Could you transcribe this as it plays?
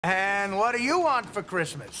And what do you want for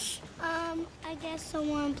Christmas? I guess a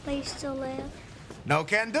warm place to live. No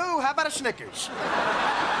can do. How about a Snickers?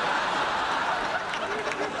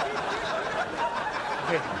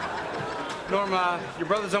 Hey, Norm, your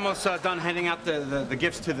brother's almost done handing out the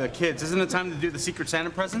gifts to the kids. Isn't it time to do the Secret Santa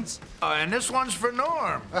presents? And this one's for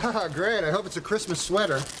Norm. Ah, great. I hope it's a Christmas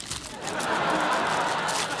sweater.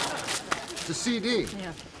 It's a CD.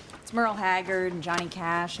 Yeah. It's Merle Haggard and Johnny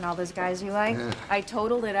Cash and all those guys you like. Yeah. I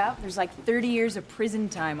totaled it up. There's like 30 years of prison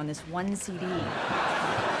time on this one CD.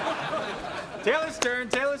 Taylor's turn,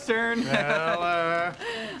 Taylor's turn. Well,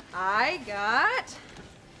 I got...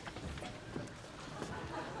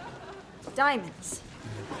 diamonds.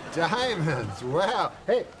 Diamonds. Wow.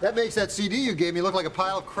 Hey, that makes that CD you gave me look like a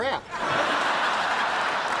pile of crap.